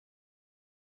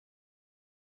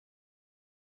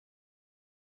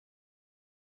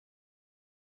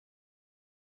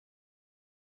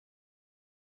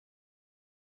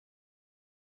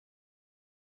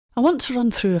I want to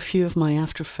run through a few of my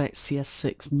After Effects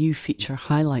CS6 new feature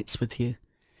highlights with you.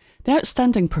 The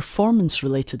outstanding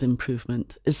performance-related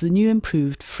improvement is the new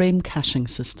improved frame caching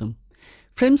system.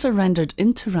 Frames are rendered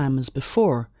into RAM as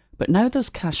before, but now those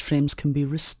cache frames can be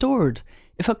restored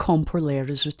if a comp or layer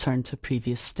is returned to a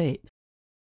previous state.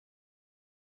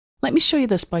 Let me show you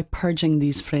this by purging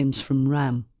these frames from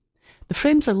RAM. The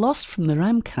frames are lost from the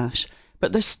RAM cache,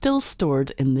 but they're still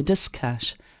stored in the disk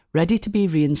cache, ready to be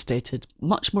reinstated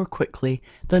much more quickly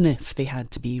than if they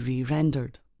had to be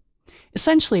re-rendered.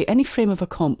 Essentially, any frame of a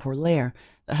comp or layer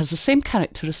that has the same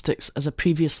characteristics as a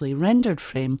previously rendered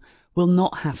frame will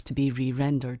not have to be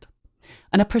re-rendered.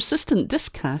 And a persistent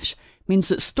disk cache means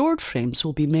that stored frames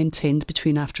will be maintained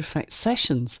between After Effects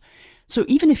sessions, so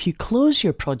even if you close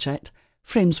your project,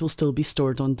 frames will still be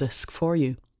stored on disk for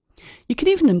you. You can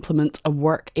even implement a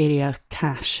work area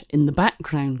cache in the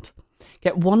background.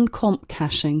 Get one comp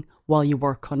caching while you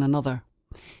work on another.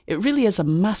 It really is a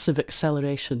massive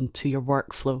acceleration to your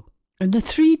workflow. And the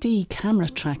 3D camera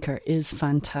tracker is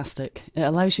fantastic. It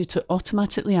allows you to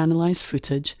automatically analyse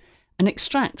footage and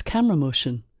extract camera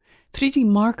motion. 3D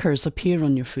markers appear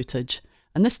on your footage,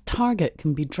 and this target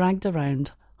can be dragged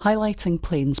around, highlighting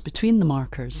planes between the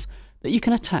markers that you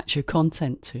can attach your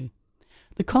content to.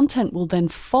 The content will then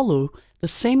follow the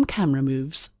same camera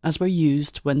moves as were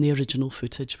used when the original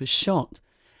footage was shot,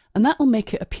 and that will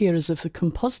make it appear as if the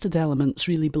composited elements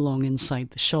really belong inside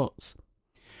the shots.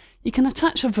 You can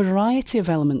attach a variety of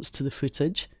elements to the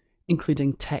footage,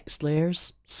 including text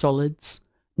layers, solids,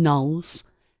 nulls,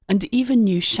 and even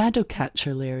new shadow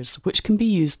catcher layers, which can be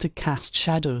used to cast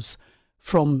shadows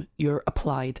from your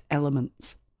applied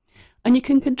elements. And you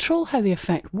can control how the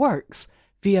effect works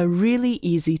via really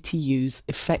easy to use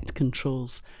effect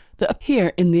controls that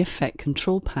appear in the effect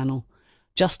control panel,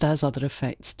 just as other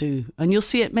effects do. And you'll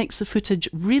see it makes the footage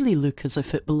really look as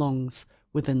if it belongs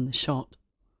within the shot.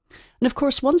 And of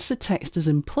course, once the text is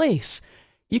in place,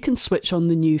 you can switch on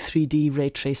the new 3D ray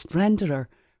traced renderer,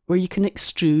 where you can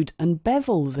extrude and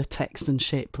bevel the text and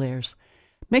shape layers,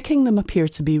 making them appear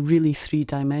to be really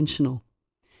three-dimensional.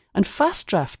 And fast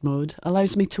draft mode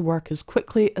allows me to work as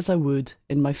quickly as I would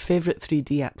in my favourite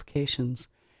 3D applications,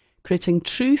 creating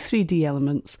true 3D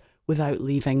elements without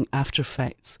leaving After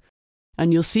Effects.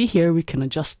 And you'll see here we can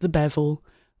adjust the bevel,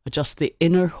 adjust the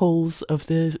inner holes of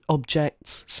the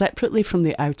objects separately from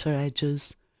the outer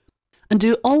edges, and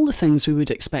do all the things we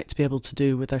would expect to be able to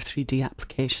do with our 3D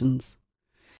applications.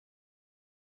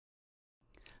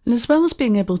 And as well as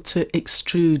being able to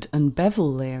extrude and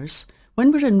bevel layers,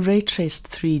 when we're in ray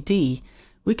traced 3D,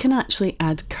 we can actually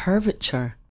add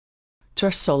curvature to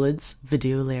our solids,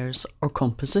 video layers, or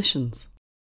compositions.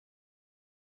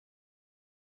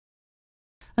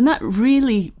 And that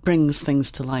really brings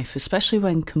things to life, especially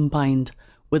when combined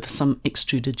with some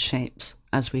extruded shapes,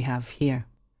 as we have here.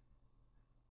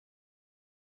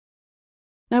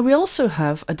 Now we also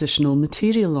have additional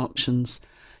material options.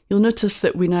 You'll notice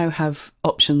that we now have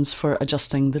options for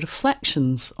adjusting the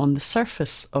reflections on the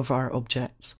surface of our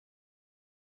objects.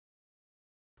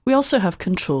 We also have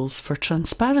controls for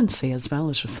transparency as well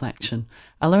as reflection,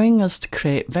 allowing us to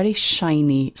create very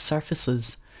shiny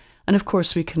surfaces. And of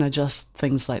course we can adjust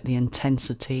things like the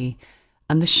intensity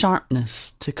and the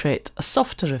sharpness to create a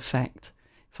softer effect.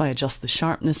 If I adjust the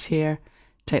sharpness here,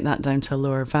 take that down to a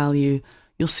lower value,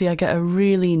 you'll see I get a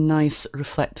really nice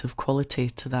reflective quality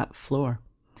to that floor.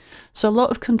 So a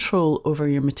lot of control over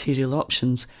your material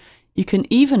options. You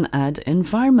can even add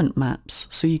environment maps,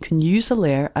 so you can use a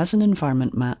layer as an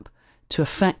environment map to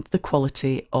affect the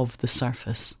quality of the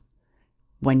surface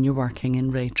when you're working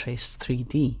in ray traced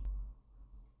 3D.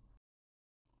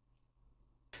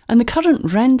 And the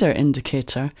current render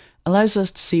indicator allows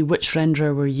us to see which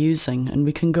renderer we're using, and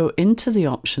we can go into the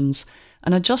options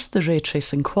and adjust the ray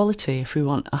tracing quality if we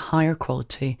want a higher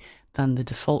quality than the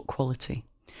default quality.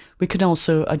 We can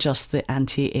also adjust the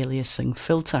anti-aliasing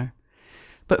filter.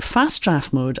 But fast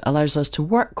draft mode allows us to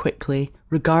work quickly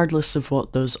regardless of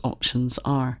what those options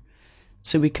are.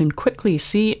 So we can quickly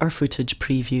see our footage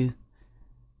preview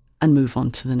and move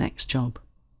on to the next job.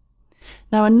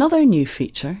 Now another new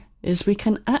feature is we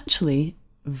can actually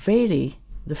vary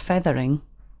the feathering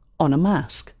on a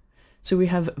mask. So we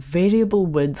have variable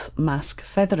width mask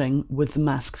feathering with the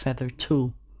mask feather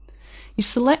tool. You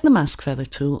select the mask feather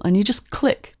tool and you just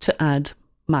click to add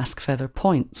mask feather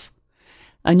points.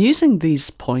 And using these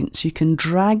points, you can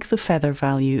drag the feather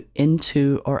value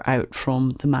into or out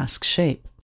from the mask shape.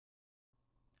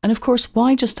 And of course,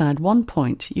 why just add one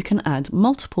point? You can add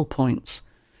multiple points.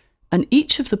 And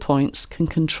each of the points can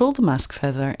control the mask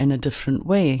feather in a different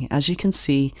way. As you can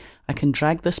see, I can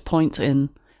drag this point in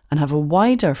and have a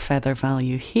wider feather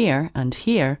value here and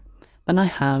here than I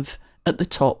have at the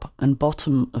top and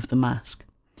bottom of the mask.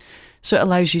 So it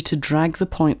allows you to drag the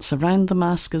points around the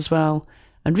mask as well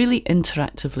and really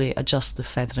interactively adjust the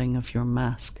feathering of your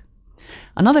mask.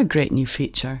 Another great new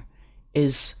feature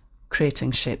is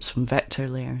creating shapes from vector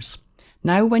layers.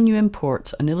 Now when you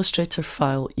import an Illustrator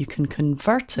file, you can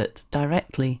convert it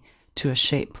directly to a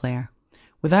shape layer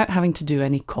without having to do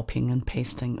any copying and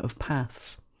pasting of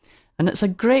paths. And it's a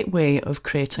great way of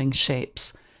creating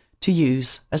shapes to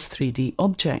use as 3D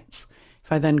objects.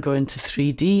 If I then go into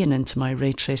 3D and into my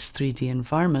Ray Trace 3D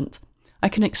environment, I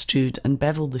can extrude and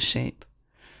bevel the shape.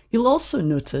 You'll also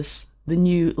notice the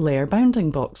new layer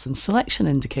bounding box and selection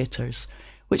indicators,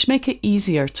 which make it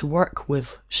easier to work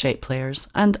with shape layers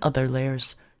and other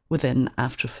layers within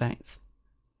After Effects.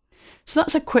 So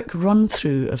that's a quick run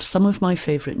through of some of my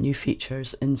favourite new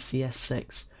features in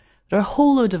CS6. There are a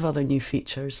whole load of other new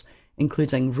features,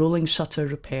 including rolling shutter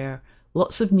repair,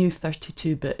 lots of new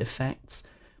 32-bit effects,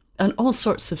 and all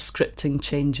sorts of scripting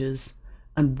changes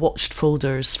and watched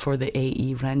folders for the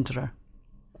AE renderer.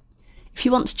 If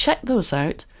you want to check those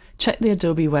out, check the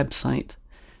Adobe website.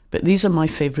 But these are my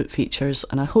favourite features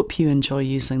and I hope you enjoy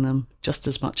using them just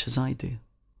as much as I do.